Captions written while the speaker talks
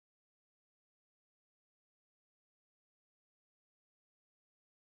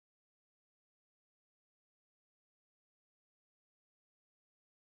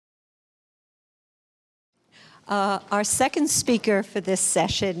Our second speaker for this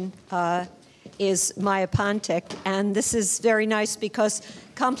session is Maja Pantic, and this is very nice because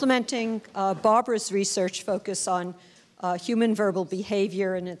complementing Barbara's research focus on human verbal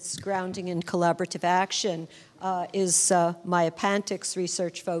behavior and its grounding in collaborative action is Maja Pantic's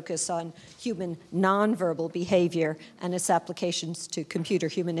research focus on human nonverbal behavior and its applications to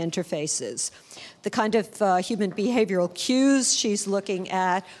computer-human interfaces. The kind of human behavioral cues she's looking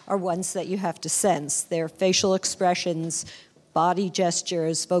at are ones that you have to sense. They're facial expressions, body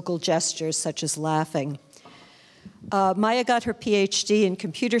gestures, vocal gestures such as laughing. Maja got her PhD in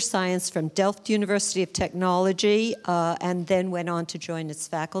computer science from Delft University of Technology and then went on to join its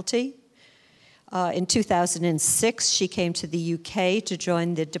faculty. In 2006, she came to the UK to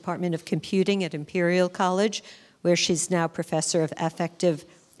join the Department of Computing at Imperial College, where she's now Professor of Affective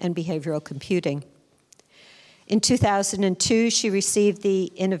and Behavioural Computing. In 2002, she received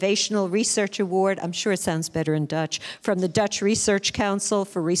the Innovational Research Award, I'm sure it sounds better in Dutch, from the Dutch Research Council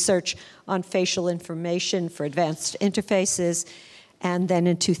for research on facial information for advanced interfaces, and then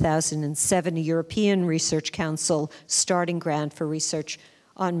in 2007, a European Research Council starting grant for research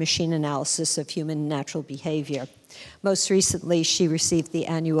on machine analysis of human natural behavior. Most recently, she received the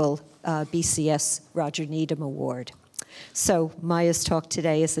annual BCS Roger Needham Award. So Maja's talk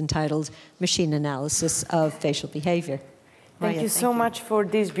today is entitled Machine Analysis of Facial Behavior. Thank you so much for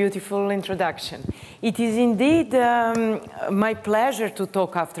this beautiful introduction. It is indeed my pleasure to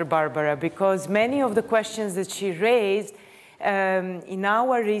talk after Barbara, because many of the questions that she raised in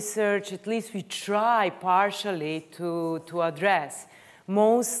our research, at least we try partially to address.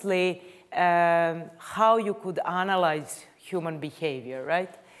 Mostly how you could analyze human behavior, right?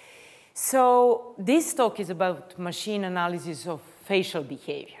 So this talk is about machine analysis of facial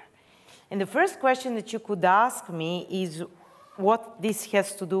behavior. And the first question that you could ask me is what this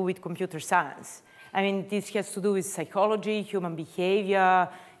has to do with computer science. I mean, this has to do with psychology, human behavior,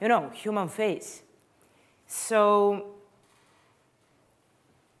 you know, human face. So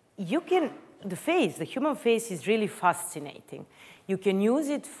you can, the human face is really fascinating. You can use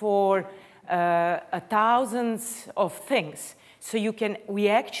it for thousands of things. So we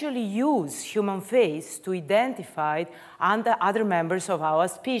actually use human face to identify other members of our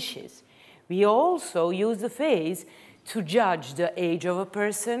species. We also use the face to judge the age of a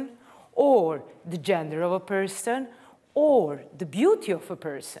person, or the gender of a person, or the beauty of a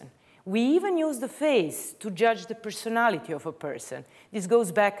person. We even use the face to judge the personality of a person. This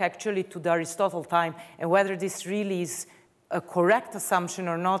goes back actually to the Aristotle time, and whether this really is a correct assumption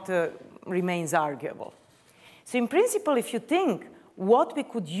or not remains arguable. So in principle, if you think what we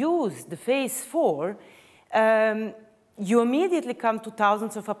could use the face for, you immediately come to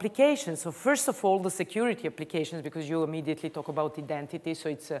thousands of applications. So first of all, the security applications, because you immediately talk about identity, so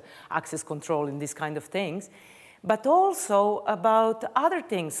it's access control and these kind of things. But also about other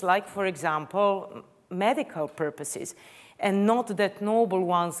things, like, for example, medical purposes. And not that noble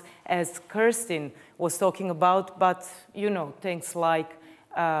ones as Kirsten was talking about, but, you know, things like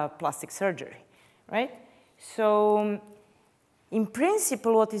plastic surgery, right? So in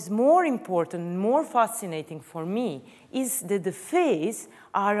principle, what is more important and more fascinating for me is that the face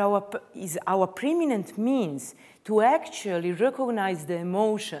is our preeminent means to actually recognize the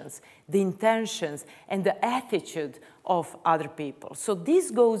emotions, the intentions, and the attitude of other people. So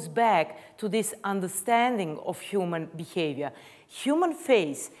this goes back to this understanding of human behavior. Human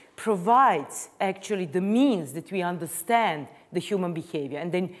face provides actually the means that we understand the human behavior,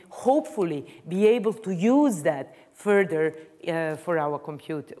 and then hopefully be able to use that further for our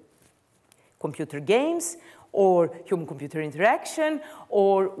computer games, or human-computer interaction,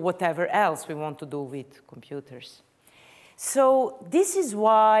 or whatever else we want to do with computers. So this is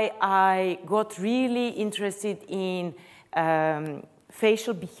why I got really interested in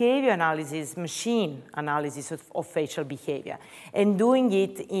facial behavior analysis, machine analysis of facial behavior, and doing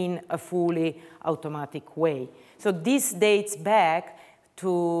it in a fully automatic way. So this dates back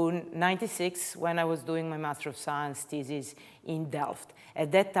to '96, when I was doing my Master of Science thesis in Delft.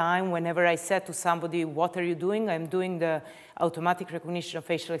 At that time, whenever I said to somebody, what are you doing? I'm doing the automatic recognition of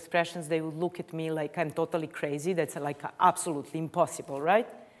facial expressions, they would look at me like I'm totally crazy. That's like absolutely impossible, right?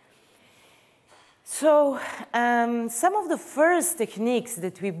 So some of the first techniques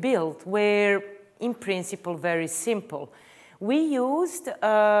that we built were, in principle, very simple. We used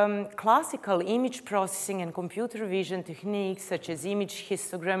classical image processing and computer vision techniques, such as image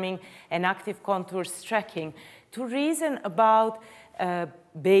histogramming and active contours tracking, to reason about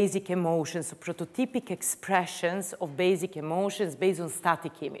basic emotions, prototypic expressions of basic emotions based on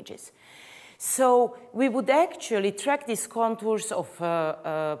static images. So we would actually track these contours of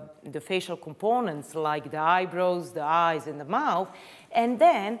the facial components like the eyebrows, the eyes, and the mouth, and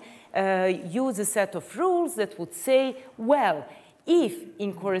then use a set of rules that would say, well, if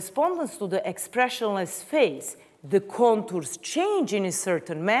in correspondence to the expressionless face, the contours change in a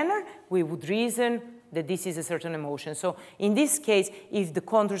certain manner, we would reason that this is a certain emotion. So in this case, if the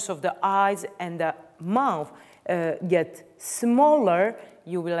contours of the eyes and the mouth get smaller,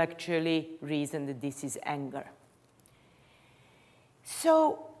 you will actually reason that this is anger.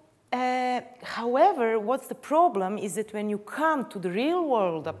 So, however, what's the problem is that when you come to the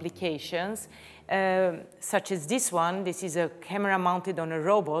real-world applications, such as this one, this is a camera mounted on a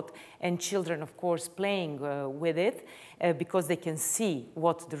robot, and children, of course, playing with it because they can see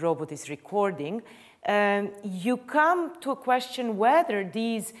what the robot is recording. You come to a question whether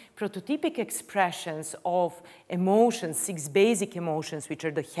these prototypic expressions of emotions, 6 basic emotions, which are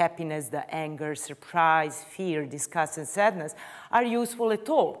the happiness, the anger, surprise, fear, disgust, and sadness, are useful at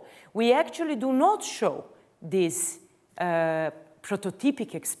all. We actually do not show these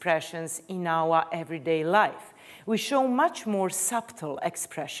prototypic expressions in our everyday life. We show much more subtle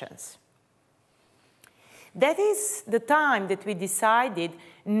expressions. That is the time that we decided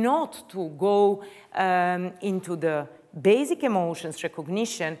not to go into the basic emotions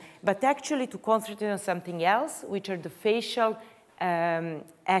recognition, but actually to concentrate on something else, which are the facial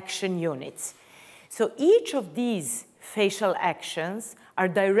action units. So each of these facial actions are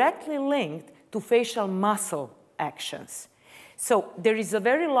directly linked to facial muscle actions. So there is a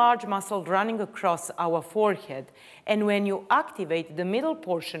very large muscle running across our forehead, and when you activate the middle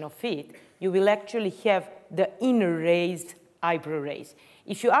portion of it, you will actually have the inner raised eyebrow raise.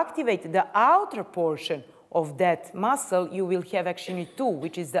 If you activate the outer portion of that muscle, you will have action unit 2,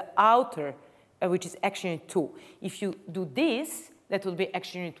 which is the outer, which is action unit 2. If you do this, that will be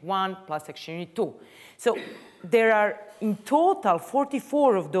action unit 1 plus action unit 2. So there are in total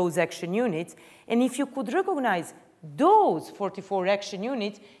 44 of those action units, and if you could recognize those 44 action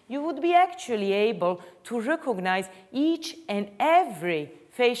units, you would be actually able to recognize each and every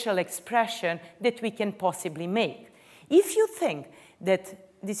facial expression that we can possibly make. If you think that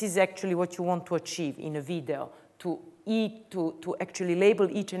this is actually what you want to achieve in a video, to actually label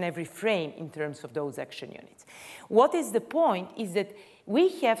each and every frame in terms of those action units. What is the point is that we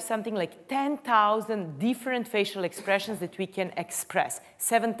have something like 10,000 different facial expressions that we can express,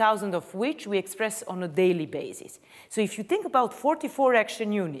 7,000 of which we express on a daily basis. So if you think about 44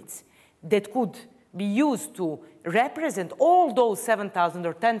 action units that could be used to represent all those 7,000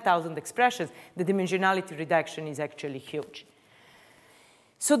 or 10,000 expressions, the dimensionality reduction is actually huge.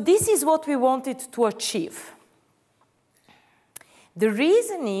 So this is what we wanted to achieve. The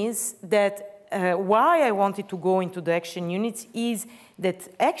reason is that why I wanted to go into the action units is that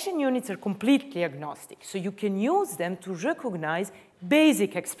action units are completely agnostic. So you can use them to recognize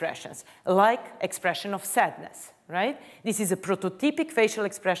basic expressions, like expression of sadness, right? This is a prototypic facial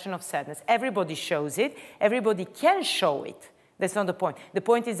expression of sadness. Everybody shows it. Everybody can show it. That's not the point. The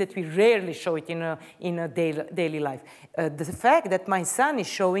point is that we rarely show it in a daily life. The fact that my son is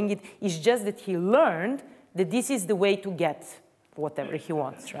showing it is just that he learned that this is the way to get whatever he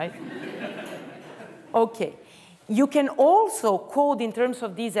wants, right? Okay. You can also code in terms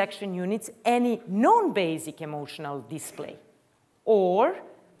of these action units any non-basic emotional display or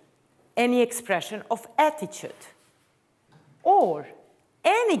any expression of attitude or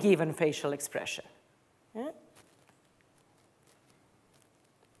any given facial expression. Yeah?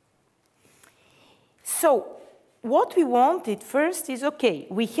 So what we wanted first is, okay,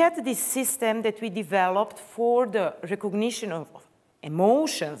 we had this system that we developed for the recognition of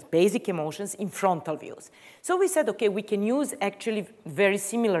emotions, basic emotions, in frontal views. So we said, okay, we can use actually very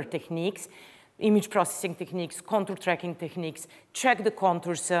similar techniques, image processing techniques, contour tracking techniques, track the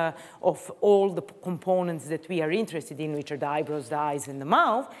contours of all the components that we are interested in, which are the eyebrows, the eyes, and the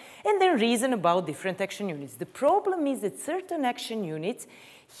mouth, and then reason about different action units. The problem is that certain action units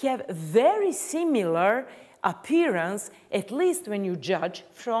have very similar appearance, at least when you judge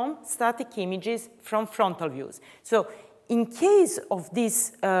from static images from frontal views. So in case of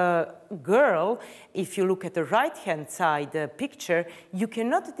this girl, if you look at the right-hand side picture, you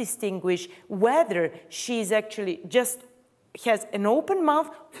cannot distinguish whether she is actually just has an open mouth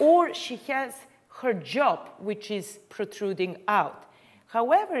or she has her jaw, which is protruding out.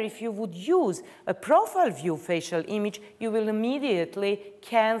 However, if you would use a profile view facial image, you will immediately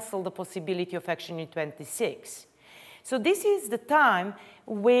cancel the possibility of action unit 26. So this is the time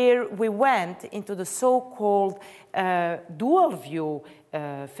where we went into the so-called dual view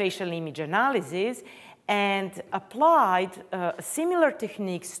facial image analysis and applied similar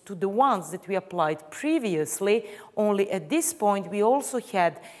techniques to the ones that we applied previously, only at this point we also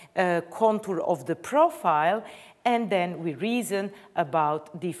had a contour of the profile, and then we reason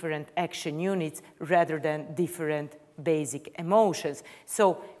about different action units rather than different basic emotions.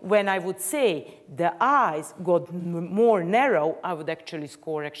 So when I would say the eyes got more narrow, I would actually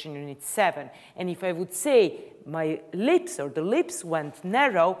score action unit 7. And if I would say my lips or the lips went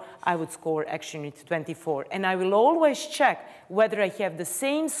narrow, I would score action unit 24. And I will always check whether I have the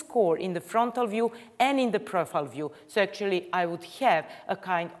same score in the frontal view and in the profile view. So actually I would have a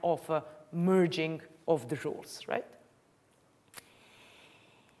kind of a merging of the rules, right?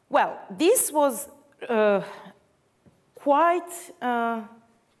 Well, this was quite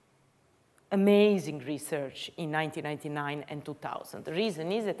amazing research in 1999 and 2000. The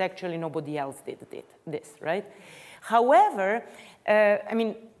reason is that actually nobody else did this, right? However, I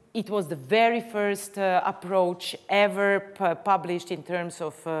mean, it was the very first approach ever published in terms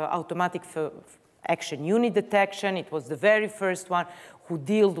of automatic action unit detection. It was the very first one who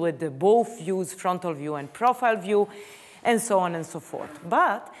dealt with the both views, frontal view and profile view, and so on and so forth.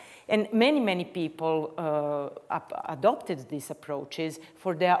 And many people adopted these approaches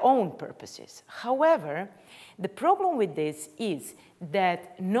for their own purposes. However, the problem with this is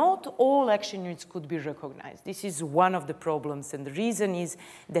that not all action units could be recognized. This is one of the problems, and the reason is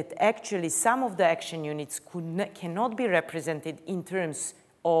that actually some of the action units cannot be represented in terms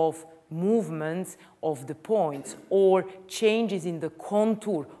of movements of the points or changes in the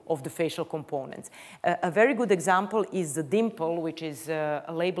contour of the facial components. A very good example is the dimple, which is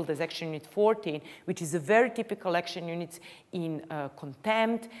labeled as action unit 14, which is a very typical action unit in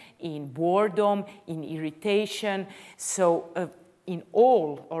contempt, in boredom, in irritation. So in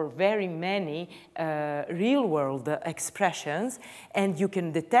all or very many real-world expressions, and you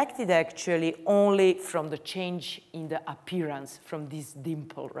can detect it actually only from the change in the appearance from this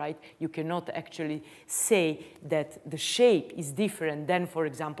dimple, right? You cannot actually say that the shape is different than, for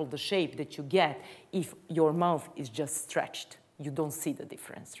example, the shape that you get if your mouth is just stretched. You don't see the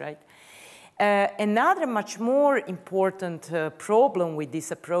difference, right? Another much more important problem with this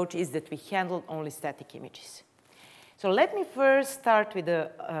approach is that we handle only static images. So let me first start with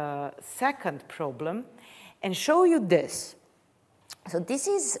the second problem and show you this. So this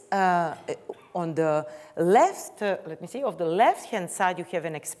is on the left, let me see, of the left-hand side you have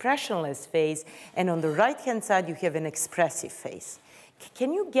an expressionless face, and on the right-hand side you have an expressive face.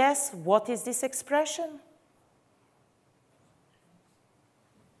 Can you guess what is this expression?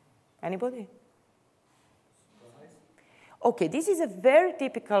 Anybody? Okay, this is a very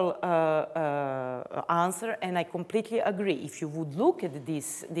typical answer, and I completely agree. If you would look at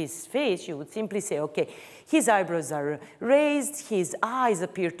this face, you would simply say, okay, his eyebrows are raised, his eyes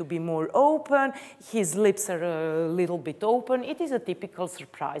appear to be more open, his lips are a little bit open. It is a typical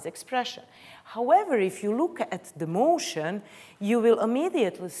surprise expression. However, if you look at the motion, you will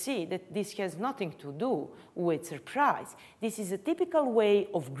immediately see that this has nothing to do with surprise. This is a typical way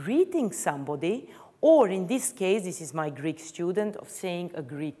of greeting somebody, or in this case, this is my Greek student, of saying a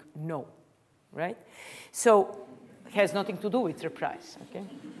Greek no, right? So it has nothing to do with surprise, okay?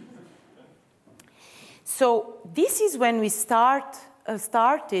 So this is when we started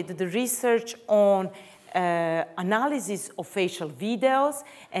the research on analysis of facial videos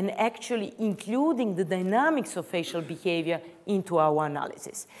and actually including the dynamics of facial behavior into our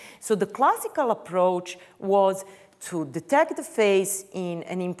analysis. So the classical approach was to detect the face in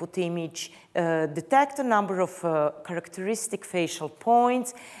an input image, detect a number of characteristic facial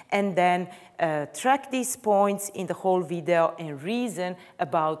points, and then track these points in the whole video and reason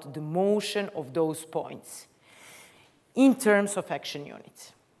about the motion of those points in terms of action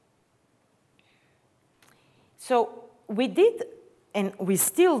units. So we did, and we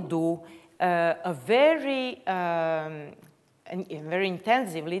still do, very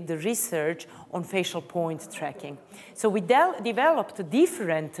intensively the research on facial point tracking. So we developed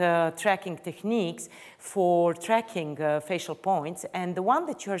different tracking techniques for tracking facial points, and the one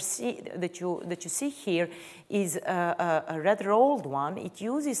that you see here is a rather old one. It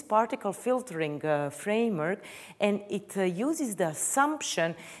uses particle filtering framework, and it uses the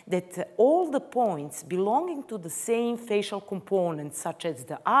assumption that all the points belonging to the same facial component, such as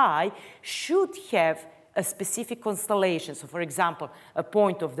the eye, should have a specific constellation. So, for example, a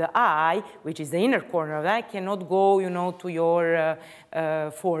point of the eye, which is the inner corner of the eye, cannot go, you know, to your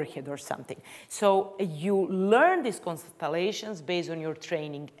forehead or something. So you learn these constellations based on your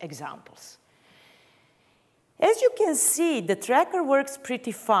training examples. As you can see, the tracker works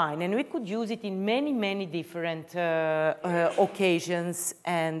pretty fine, and we could use it in many, many different occasions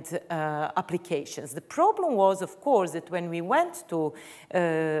and applications. The problem was, of course, that when we went to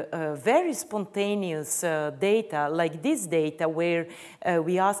very spontaneous data, like this data, where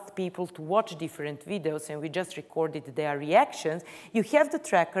we asked people to watch different videos and we just recorded their reactions, you have the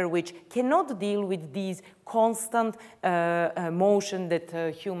tracker which cannot deal with these constant motion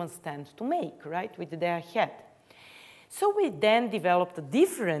that humans tend to make, right, with their head. So we then developed a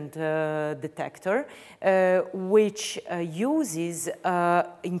different detector which uses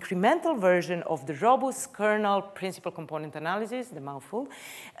incremental version of the robust kernel principal component analysis, the mouthful.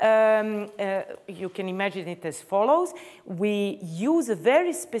 You can imagine it as follows. We use a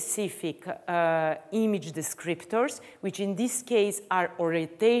very specific image descriptors, which in this case are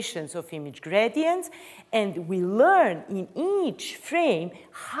orientations of image gradients, and we learn in each frame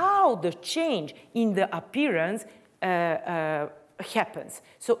how the change in the appearance happens.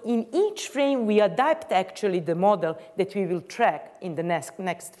 So in each frame, we adapt actually the model that we will track in the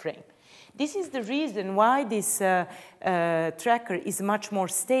next frame. This is the reason why this tracker is much more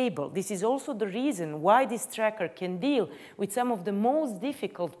stable. This is also the reason why this tracker can deal with some of the most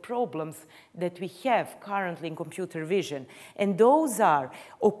difficult problems that we have currently in computer vision. And those are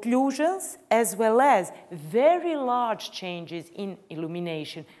occlusions as well as very large changes in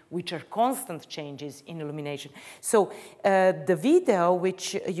illumination, which are constant changes in illumination. So the video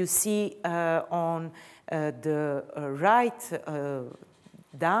which you see on the right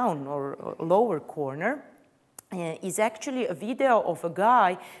down or lower corner is actually a video of a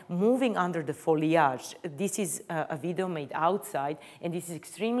guy moving under the foliage. This is a video made outside, and this is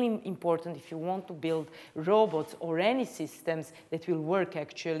extremely important if you want to build robots or any systems that will work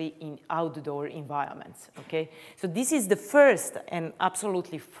actually in outdoor environments, okay? So this is the first and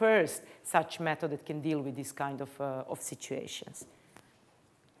absolutely first such method that can deal with this kind of situations.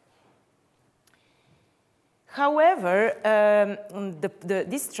 However,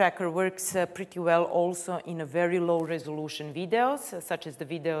 this tracker works pretty well also in a very low resolution videos, such as the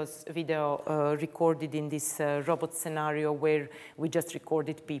video recorded in this robot scenario where we just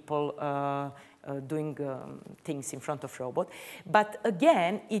recorded people doing things in front of robot. But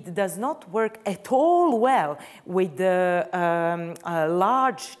again, it does not work at all well with the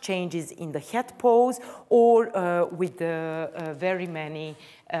large changes in the head pose or with the very many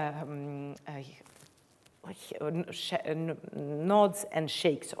nods and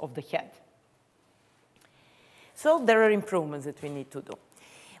shakes of the head. So there are improvements that we need to do.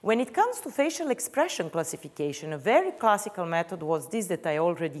 When it comes to facial expression classification, a very classical method was this that I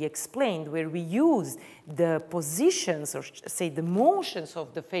already explained, where we used the positions, or say the motions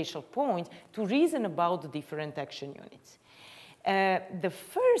of the facial point to reason about the different action units. The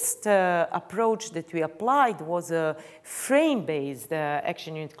first approach that we applied was a frame-based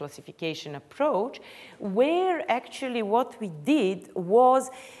action unit classification approach, where actually what we did was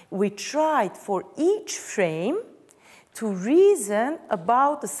we tried for each frame to reason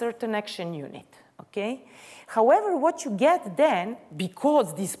about a certain action unit, okay? However, what you get then,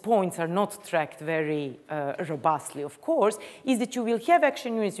 because these points are not tracked very robustly, of course, is that you will have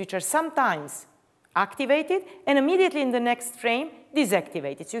action units which are sometimes activated and immediately in the next frame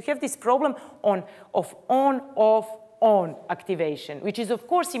deactivated. So you have this problem of on, off, on activation, which is of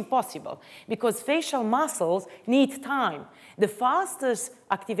course impossible because facial muscles need time. The fastest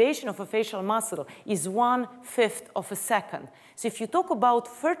activation of a facial muscle is 1/5 of a second. So if you talk about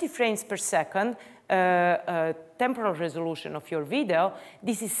 30 frames per second, temporal resolution of your video,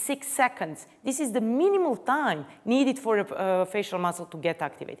 this is 6 seconds. This is the minimal time needed for a facial muscle to get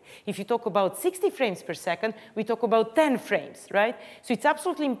activated. If you talk about 60 frames per second, we talk about 10 frames, right? So it's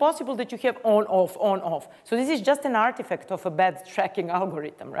absolutely impossible that you have on, off, on, off. So this is just an artifact of a bad tracking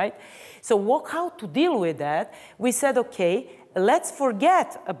algorithm, right? So how to deal with that? We said, okay, let's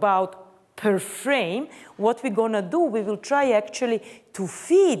forget about per frame. What we're gonna do, we will try actually to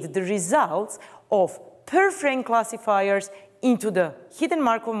feed the results of per frame classifiers into the hidden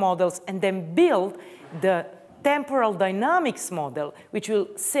Markov models and then build the temporal dynamics model, which will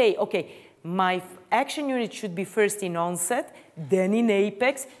say, okay, my action unit should be first in onset, then in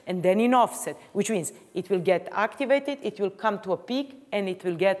apex, and then in offset, which means it will get activated, it will come to a peak, and it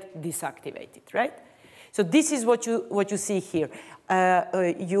will get deactivated, right? So this is what you see here.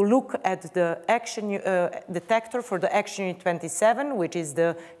 You look at the action detector for the action unit 27, which is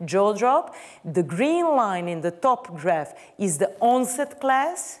the jaw drop. The green line in the top graph is the onset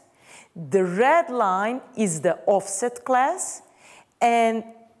class. The red line is the offset class. And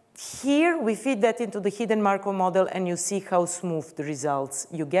Here, we feed that into the hidden Markov model, and you see how smooth the results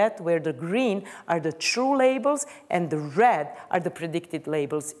you get, where the green are the true labels, and the red are the predicted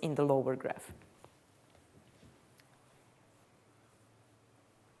labels in the lower graph.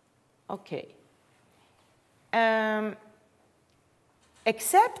 Okay.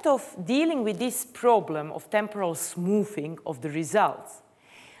 Except of dealing with this problem of temporal smoothing of the results,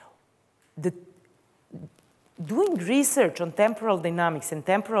 doing research on temporal dynamics and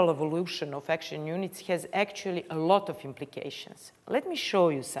temporal evolution of action units has actually a lot of implications. Let me show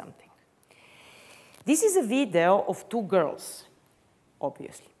you something. This is a video of two girls,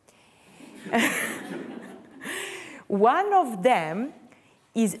 obviously. One of them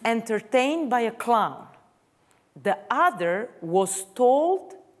is entertained by a clown. The other was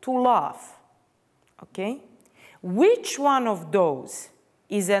told to laugh, okay? Which one of those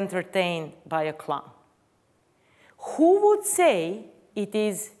is entertained by a clown? Who would say it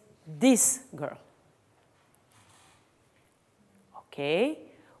is this girl? Okay.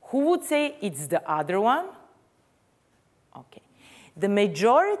 Who would say it's the other one? Okay. The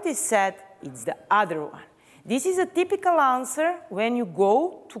majority said it's the other one. This is a typical answer when you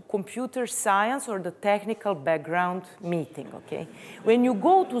go to computer science or the technical background meeting, okay? When you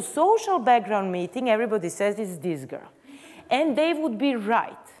go to social background meeting, everybody says it's this girl. And they would be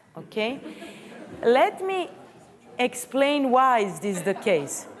right, okay? Let me explain why is this the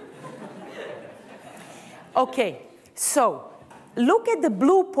case. Okay, so look at the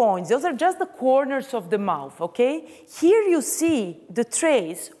blue points. Those are just the corners of the mouth, okay? Here you see the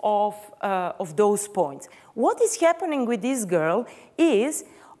trace of those points. What is happening with this girl is,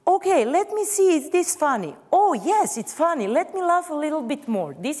 okay, let me see, is this funny? Oh, yes, it's funny. Let me laugh a little bit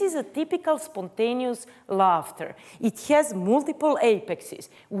more. This is a typical spontaneous laughter. It has multiple apexes.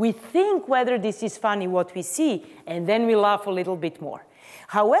 We think whether this is funny, what we see, and then we laugh a little bit more.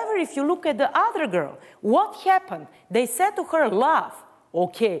 However, if you look at the other girl, what happened? They said to her, laugh.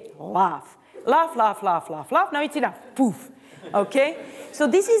 Okay, laugh. Laugh, laugh, laugh, laugh, laugh. Now it's enough. Poof. Okay? So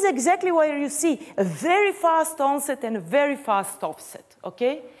this is exactly where you see a very fast onset and a very fast offset.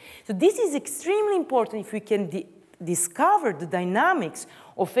 Okay? So this is extremely important if we can discover the dynamics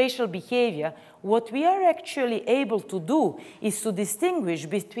of facial behavior. What we are actually able to do is to distinguish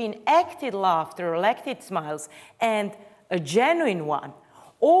between acted laughter or acted smiles and a genuine one,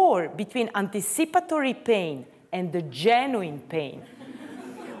 or between anticipatory pain and the genuine pain,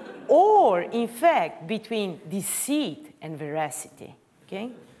 or, in fact, between deceit and veracity,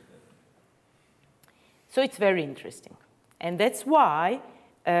 okay? So it's very interesting. And that's why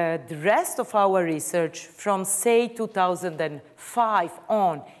the rest of our research from, say, 2005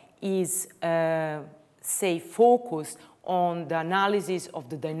 on is, say, focused on the analysis of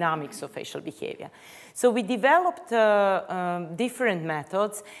the dynamics of facial behavior. So we developed different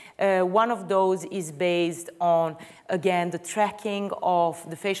methods. One of those is based on, again, the tracking of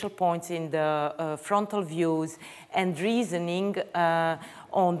the facial points in the frontal views and reasoning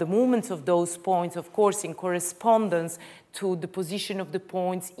on the movements of those points, of course, in correspondence to the position of the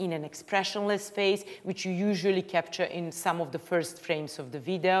points in an expressionless phase, which you usually capture in some of the first frames of the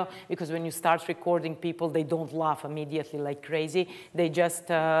video, because when you start recording people, they don't laugh immediately like crazy. They just,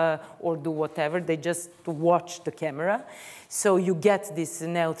 or do whatever, they just watch the camera. So you get this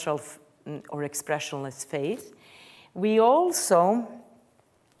neutral or expressionless phase. We also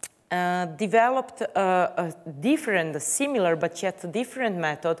developed a different, a similar but yet a different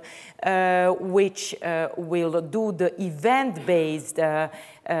method, which will do the event-based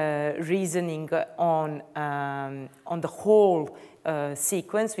reasoning on the whole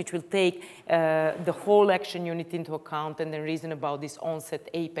sequence, which will take the whole action unit into account and then reason about this onset,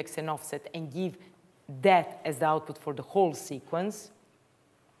 apex, and offset, and give that as the output for the whole sequence.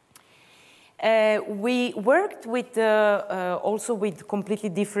 We worked with also with completely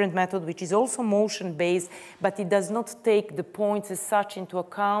different method, which is also motion-based, but it does not take the points as such into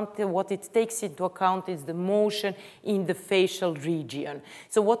account. What it takes into account is the motion in the facial region.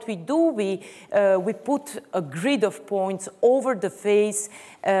 So what we do, we put a grid of points over the face,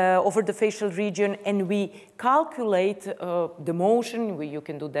 over the facial region, and we calculate the motion. You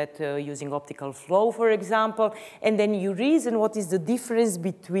can do that using optical flow, for example, and then you reason what is the difference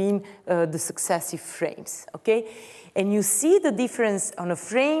between the successive frames, okay? And you see the difference on a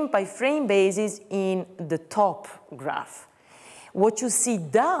frame-by-frame basis in the top graph. What you see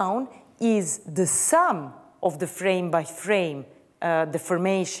down is the sum of the frame-by-frame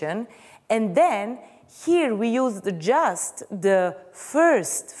deformation, and then here we used just the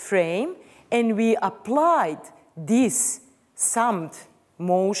first frame, and we applied this summed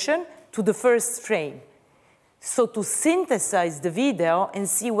motion to the first frame. So to synthesize the video and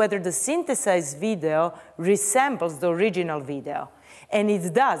see whether the synthesized video resembles the original video. And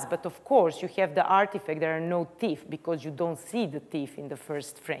it does, but of course you have the artifact, there are no teeth because you don't see the teeth in the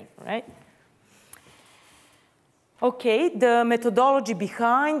first frame, right? Okay, the methodology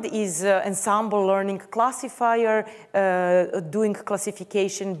behind is ensemble learning classifier, doing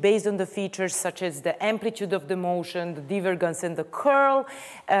classification based on the features such as the amplitude of the motion, the divergence and the curl,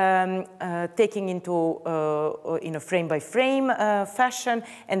 taking into in a frame-by-frame fashion,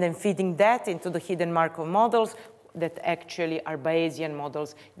 and then feeding that into the hidden Markov models that actually are Bayesian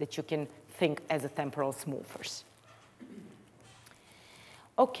models that you can think as a temporal smoothers.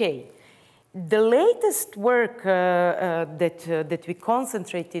 Okay. The latest work that we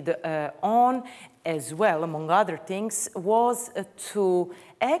concentrated on as well, among other things, was to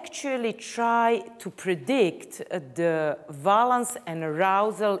actually try to predict the valence and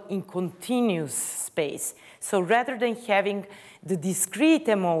arousal in continuous space. So rather than having the discrete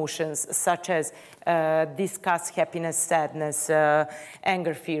emotions such as disgust, happiness, sadness,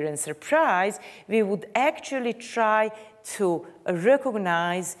 anger, fear, and surprise, we would actually try to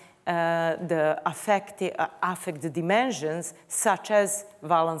recognize the affective dimensions, such as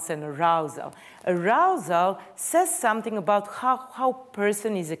valence and arousal. Arousal says something about how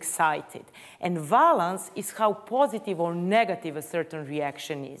person is excited, and valence is how positive or negative a certain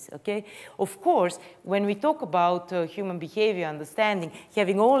reaction is, okay? Of course, when we talk about human behavior understanding,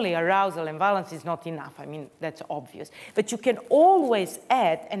 having only arousal and valence is not enough. I mean, that's obvious. But you can always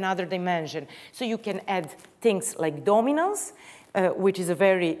add another dimension. So you can add things like dominance, which is a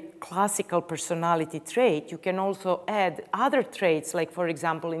very classical personality trait. You can also add other traits, like, for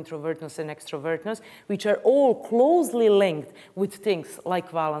example, introvertness and extrovertness, which are all closely linked with things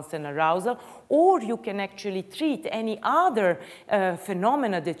like valence and arousal. Or you can actually treat any other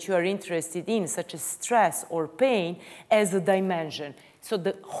phenomena that you are interested in, such as stress or pain, as a dimension. So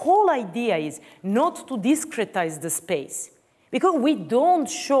the whole idea is not to discretize the space, because we don't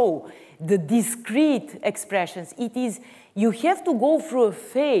show the discrete expressions. It is, you have to go through a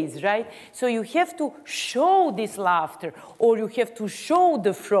phase, right? So you have to show this laughter, or you have to show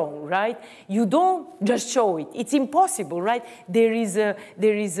the frown, right? You don't just show it. It's impossible, right? There is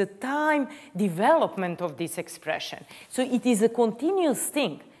a time development of this expression. So it is a continuous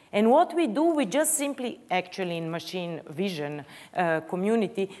thing. And what we do, we just simply, actually in machine vision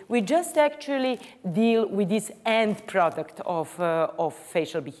community, we just actually deal with this end product of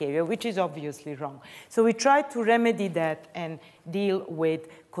facial behavior, which is obviously wrong. So we try to remedy that and deal with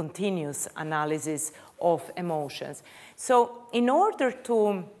continuous analysis of emotions. So in order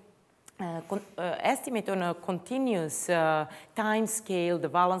to estimate on a continuous time scale the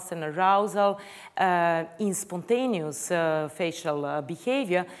valence and arousal in spontaneous facial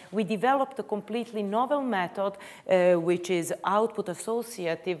behavior, we developed a completely novel method, which is output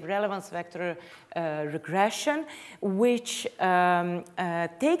associative relevance vector regression, which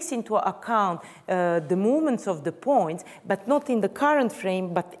takes into account the movements of the points, but not in the current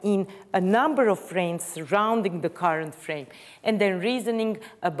frame, but in a number of frames surrounding the current frame, and then reasoning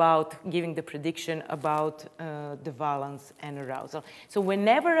about giving the prediction about the valence and arousal. So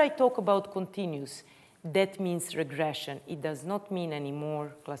whenever I talk about continuous, that means regression. It does not mean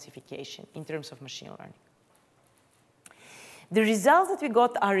anymore classification in terms of machine learning. The results that we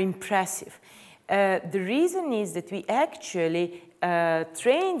got are impressive. The reason is that we actually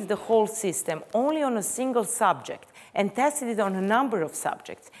trained the whole system only on a single subject and tested it on a number of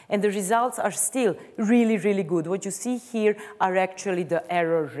subjects. And the results are still really, really good. What you see here are actually the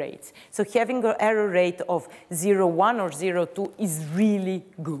error rates. So having an error rate of 0.1 or 0.2 is really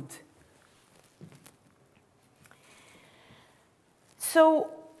good. So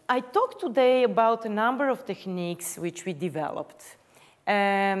I talked today about a number of techniques which we developed.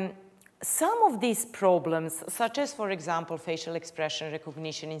 Some of these problems, such as, for example, facial expression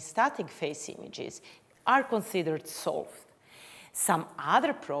recognition in static face images, are considered solved. Some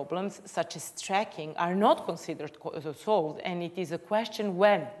other problems, such as tracking, are not considered solved, and it is a question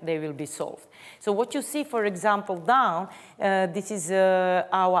when they will be solved. So what you see, for example, down, this is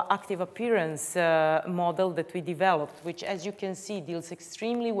our active appearance model that we developed, which, as you can see, deals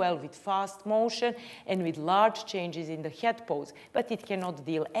extremely well with fast motion and with large changes in the head pose, but it cannot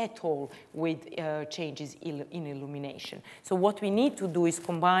deal at all with changes in illumination. So what we need to do is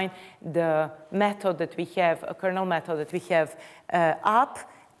combine the method that we have, a kernel method that we have up,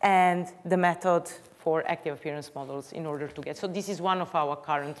 and the method for active appearance models in order to get. So this is one of our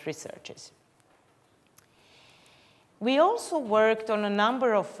current researches. We also worked on a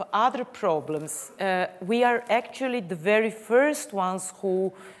number of other problems. We are actually the very first ones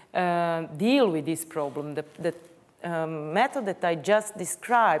who deal with this problem. The method that I just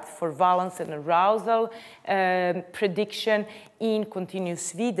described for valence and arousal prediction in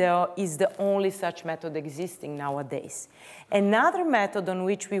continuous video is the only such method existing nowadays. Another method on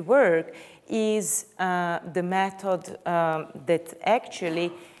which we work is the method that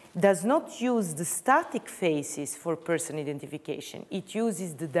actually does not use the static faces for person identification. It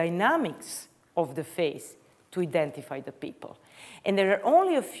uses the dynamics of the face to identify the people. And there are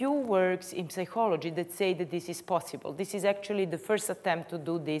only a few works in psychology that say that this is possible. This is actually the first attempt to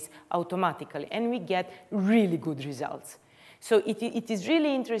do this automatically, and we get really good results. So it is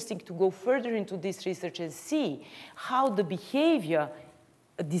really interesting to go further into this research and see how the behavior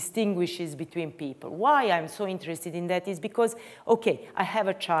distinguishes between people. Why I'm so interested in that is because, okay, I have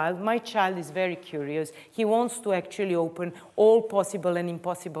a child. My child is very curious. He wants to actually open all possible and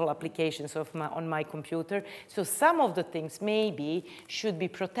impossible applications on my computer. So some of the things maybe should be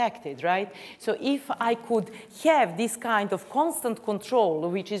protected, right? So if I could have this kind of constant control,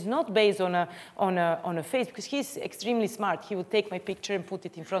 which is not based on a face, because he's extremely smart. He would take my picture and put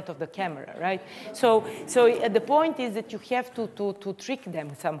it in front of the camera, right? So the point is that you have to trick them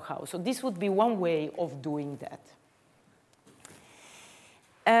somehow. So this would be one way of doing that.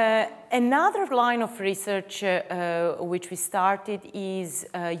 Another line of research which we started is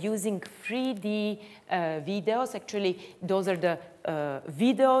using 3D videos. Actually, those are the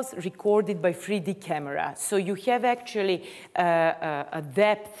videos recorded by 3D camera. So you have actually a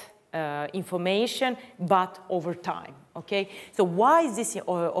depth information, but over time. Okay, so why is this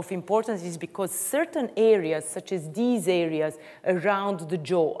of importance is because certain areas, such as these areas around the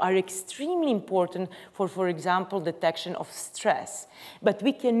jaw, are extremely important for example, detection of stress. But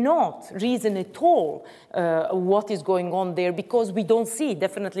we cannot reason at all what is going on there because we don't see,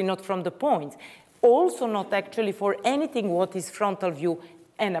 definitely not from the point. Also not actually for anything what is frontal view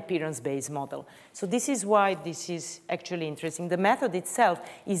and appearance-based model. So this is why this is actually interesting. The method itself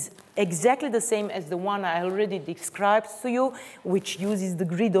is exactly the same as the one I already described to you, which uses the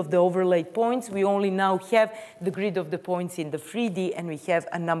grid of the overlaid points. We only now have the grid of the points in the 3D, and we have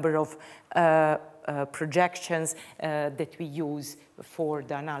a number of projections that we use for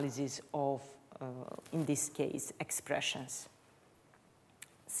the analysis of, in this case, expressions.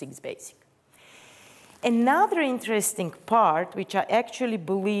 6 basic. Another interesting part, which I actually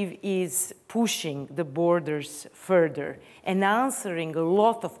believe is pushing the borders further and answering a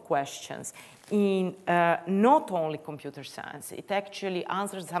lot of questions in not only computer science, it actually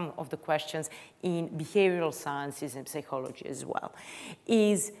answers some of the questions in behavioral sciences and psychology as well,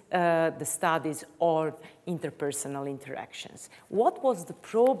 is the studies of interpersonal interactions. What was the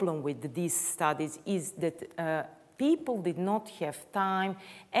problem with these studies is that people did not have time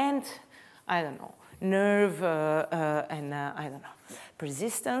and, I don't know, nerve and I don't know,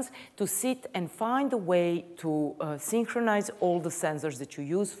 persistence to sit and find a way to synchronize all the sensors that you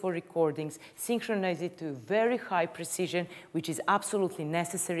use for recordings, synchronize it to very high precision, which is absolutely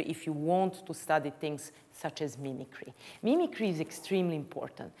necessary if you want to study things such as mimicry. Mimicry is extremely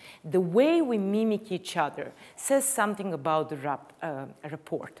important. The way we mimic each other says something about the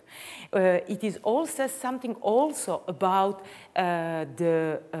rapport. It is all says something also about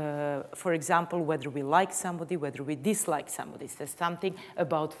for example, whether we like somebody, whether we dislike somebody. It says something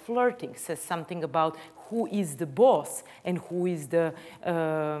about flirting, says something about who is the boss and who is the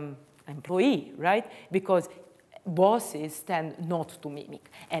employee, right? Because bosses tend not to mimic,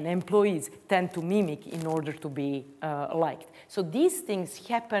 and employees tend to mimic in order to be liked. So these things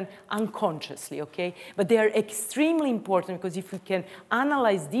happen unconsciously, okay? But they are extremely important because if we can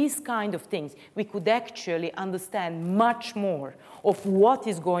analyze these kind of things, we could actually understand much more of what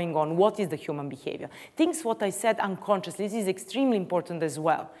is going on, what is the human behavior. Things what I said unconsciously, this is extremely important as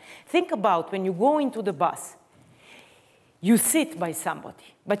well. Think about when you go into the bus, you sit by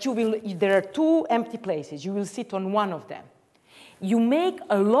somebody, but there are 2 empty places. You will sit on one of them. You make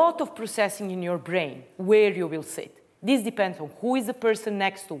a lot of processing in your brain where you will sit. This depends on who is the person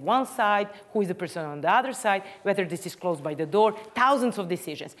next to one side, who is the person on the other side, whether this is close by the door, thousands of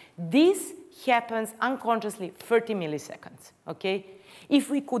decisions. This happens unconsciously 30 milliseconds, okay? If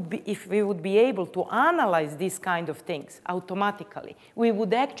we would be able to analyze these kind of things automatically, we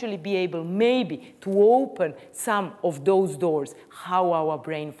would actually be able maybe to open some of those doors, how our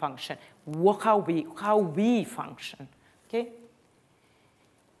brain functions, how we function, okay?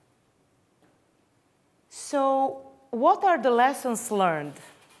 So what are the lessons learned?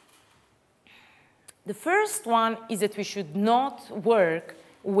 The first one is that we should not work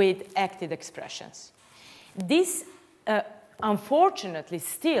with acted expressions. This unfortunately,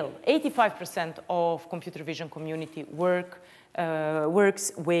 still, 85% of computer vision community work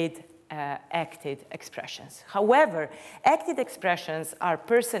works with acted expressions. However, acted expressions are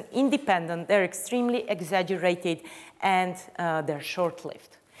person independent, they're extremely exaggerated, and they're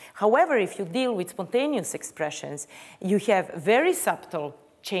short-lived. However, if you deal with spontaneous expressions, you have very subtle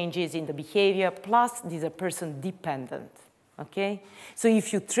changes in the behavior, plus these are person-dependent, okay? So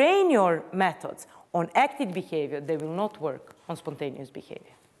if you train your methods on active behavior, they will not work on spontaneous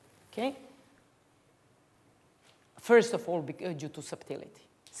behavior, okay? First of all, due to subtlety.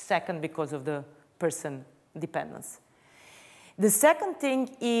 Second, because of the person dependence. The second thing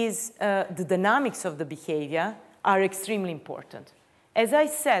is the dynamics of the behavior are extremely important. As I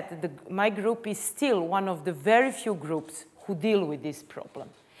said, my group is still one of the very few groups who deal with this problem.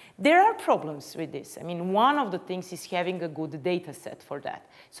 There are problems with this. I mean, one of the things is having a good data set for that.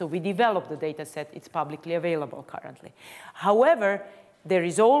 So we developed the data set. It's publicly available currently. However, there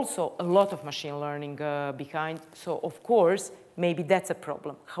is also a lot of machine learning behind. So of course, maybe that's a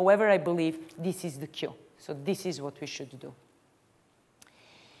problem. However, I believe this is the cue. So this is what we should do.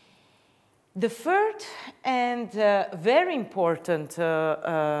 The third and very important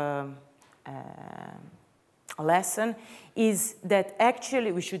lesson is that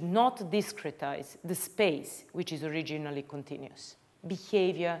actually we should not discretize the space which is originally continuous.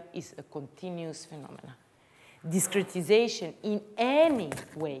 Behavior is a continuous phenomenon. Discretization in any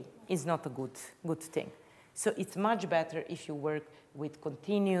way is not a good thing. So it's much better if you work with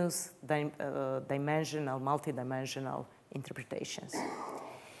continuous, dimensional, multidimensional interpretations.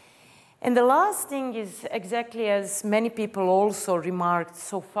 And the last thing is exactly as many people also remarked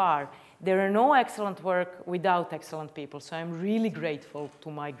so far, there are no excellent work without excellent people. So I'm really grateful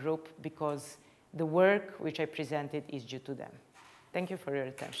to my group because the work which I presented is due to them. Thank you for your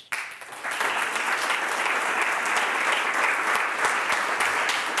attention.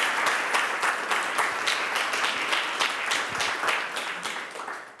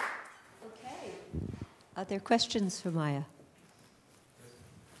 Okay. Are there questions for Maja?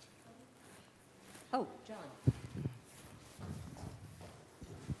 Oh, John.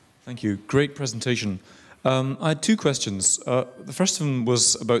 Thank you. Great presentation. I had two questions. The first one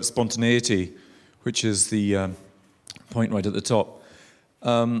was about spontaneity, which is the point right at the top.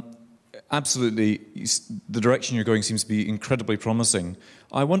 Absolutely, the direction you're going seems to be incredibly promising.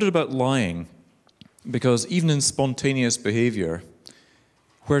 I wondered about lying, because even in spontaneous behavior,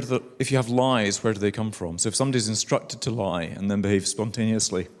 if you have lies, where do they come from? So if somebody's instructed to lie and then behave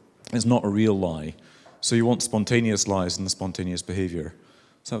spontaneously, it's not a real lie. So you want spontaneous lies in the spontaneous behavior.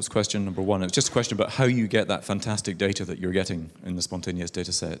 So that was question number one. It was just a question about how you get that fantastic data that you're getting in the spontaneous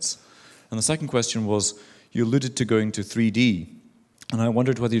data sets. And the second question was, you alluded to going to 3D, and I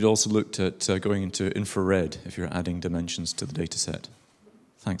wondered whether you'd also looked at going into infrared if you're adding dimensions to the data set.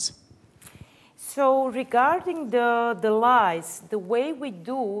 Thanks. So regarding the lies, the way we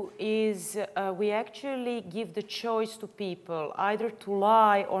do is we actually give the choice to people either to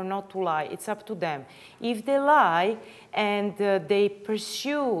lie or not to lie. It's up to them. If they lie and they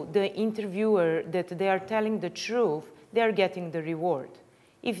pursue the interviewer that they are telling the truth, they are getting the reward.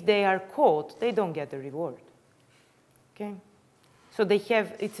 If they are caught, they don't get the reward. Okay? So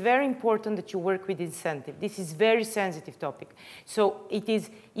it's very important that you work with incentive. This is a very sensitive topic. So it is,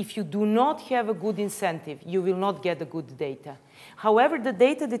 if you do not have a good incentive, you will not get the good data. However, the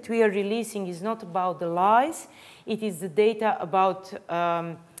data that we are releasing is not about the lies. It is the data about,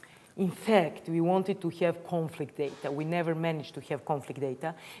 in fact, we wanted to have conflict data. We never managed to have conflict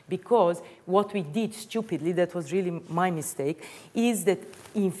data because what we did stupidly, that was really my mistake, is that,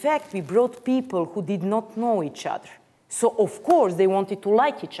 in fact, we brought people who did not know each other. So, of course, they wanted to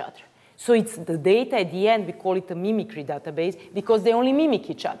like each other. So it's the data at the end, we call it a mimicry database, because they only mimic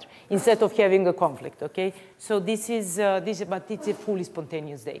each other instead of having a conflict, okay? So but it's a fully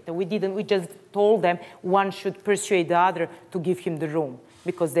spontaneous data. We just told them one should persuade the other to give him the room,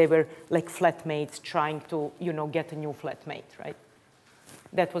 because they were like flatmates trying to, get a new flatmate, right?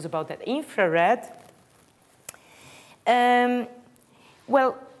 That was about that. Infrared,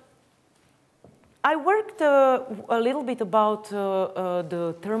 well, I worked a little bit about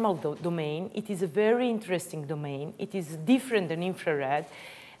the thermal domain. It is a very interesting domain. It is different than infrared,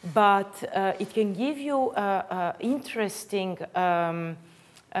 but it can give you interesting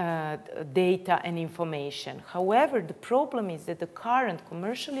data and information. However, the problem is that the current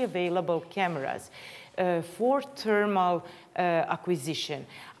commercially available cameras for thermal acquisition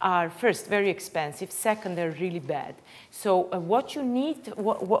are first very expensive, second they're really bad. So what you need,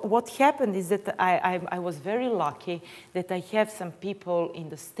 what happened is that I was very lucky that I have some people in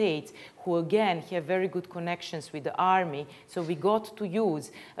the States who again have very good connections with the army, so we got to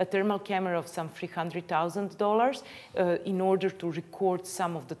use a thermal camera of some $300,000 in order to record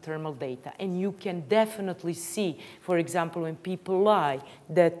some of the thermal data. And you can definitely see, for example, when people lie,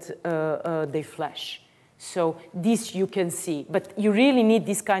 that they flash. So this you can see, but you really need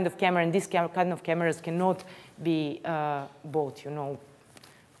this kind of camera, and this kind of cameras cannot be bought, you know,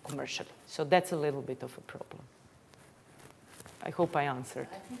 commercially. So that's a little bit of a problem. I hope I answered.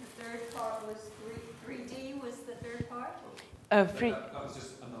 I think the third part was 3D was the third part? That was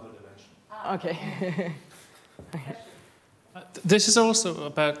just another dimension. Okay. This is also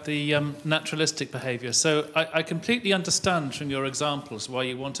about the naturalistic behaviour. So I completely understand from your examples why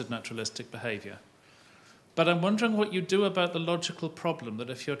you wanted naturalistic behaviour. But I'm wondering what you do about the logical problem that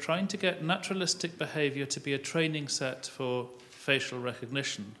if you're trying to get naturalistic behaviour to be a training set for facial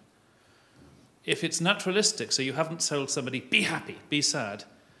recognition, if it's naturalistic, so you haven't told somebody, be happy, be sad,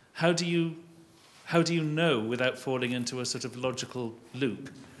 how do you know without falling into a sort of logical loop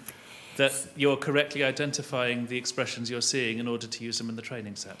that you're correctly identifying the expressions you're seeing in order to use them in the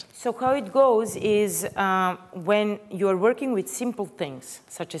training set? So how it goes is when you're working with simple things,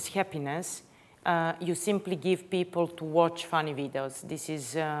 such as happiness, you simply give people to watch funny videos. This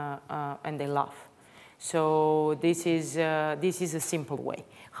is, and they laugh. So this is a simple way.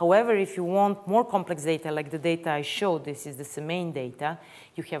 However, if you want more complex data, like the data I showed, this is the main data,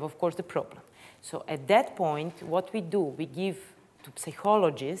 you have, of course, the problem. So at that point, what we do, we give to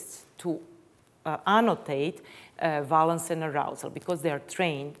psychologists to annotate valence and arousal, because they are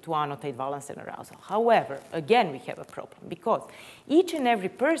trained to annotate valence and arousal. However, again, we have a problem, because each and every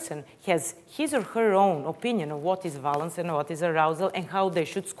person has his or her own opinion of what is valence and what is arousal and how they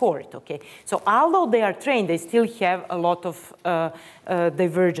should score it, okay? So although they are trained, they still have a lot of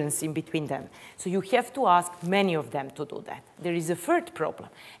divergence in between them. So you have to ask many of them to do that. There is a third problem,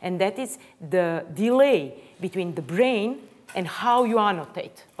 and that is the delay between the brain and how you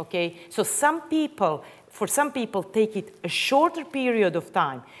annotate, okay? So for some people, take it a shorter period of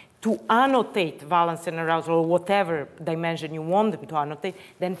time to annotate valence and arousal, or whatever dimension you want them to annotate,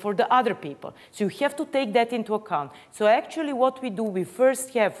 than for the other people. So you have to take that into account. So actually what we do, we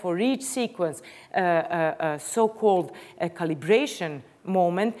first have for each sequence a so-called calibration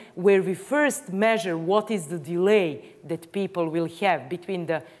moment, where we first measure what is the delay that people will have between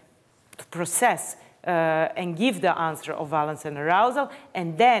the process and give the answer of valence and arousal,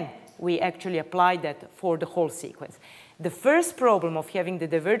 and then we actually apply that for the whole sequence. The first problem of having the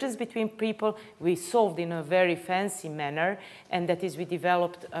divergence between people we solved in a very fancy manner, and that is we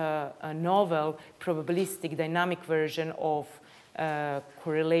developed a novel probabilistic dynamic version of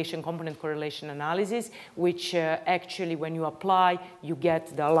component correlation analysis, which actually, when you apply, you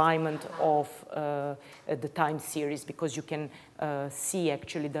get the alignment of the time series, because you can see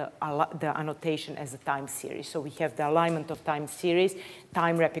actually the annotation as a time series. So we have the alignment of time series,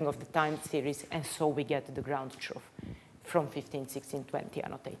 time wrapping of the time series, and so we get the ground truth from 15, 16, 20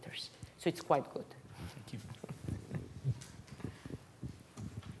 annotators. So it's quite good. Thank you.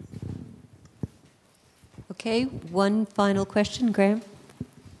 Okay, one final question, Graham.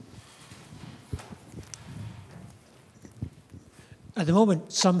 At the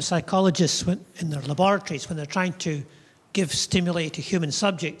moment, some psychologists in their laboratories, when they're trying to give stimuli to human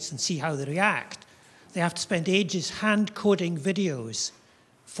subjects and see how they react, they have to spend ages hand-coding videos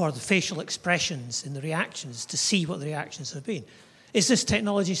for the facial expressions in the reactions to see what the reactions have been. Is this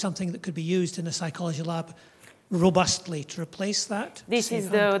technology something that could be used in a psychology lab robustly to replace that? This is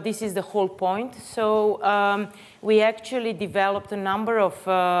the whole point. So we actually developed a number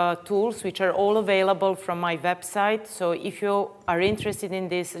of tools which are all available from my website. So if you are interested in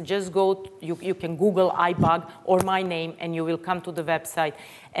this, just go, you can Google iBug or my name, and you will come to the website,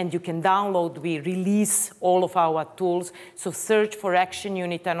 and you can download. We release all of our tools. So search for action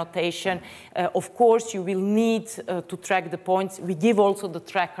unit annotation. Of course, you will need to track the points. We give also the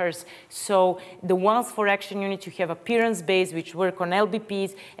trackers. So the ones for action units, you have appearance-based, which work on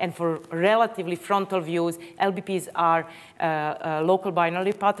LBPs, and for relatively frontal views, LBPs are local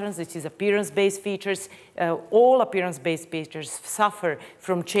binary patterns. This is appearance-based features. All appearance-based features suffer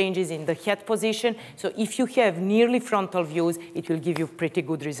from changes in the head position. So if you have nearly frontal views, it will give you pretty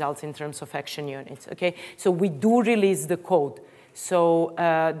good results in terms of action units, okay? So we do release the code. So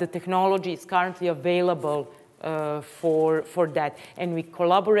the technology is currently available for that. And we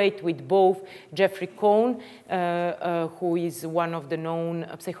collaborate with both Jeffrey Cohn, who is one of the known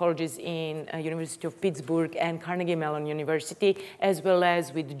psychologists in University of Pittsburgh and Carnegie Mellon University, as well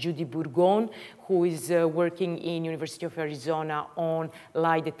as with Judy Bourgon, who is working in University of Arizona on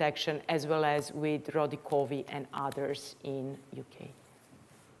lie detection, as well as with Roddy Covey and others in UK.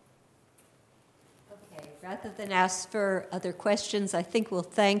 Okay, rather than ask for other questions, I think we'll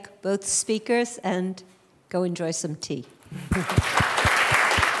thank both speakers and go enjoy some tea.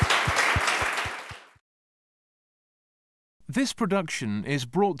 This production is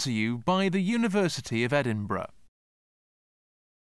brought to you by the University of Edinburgh.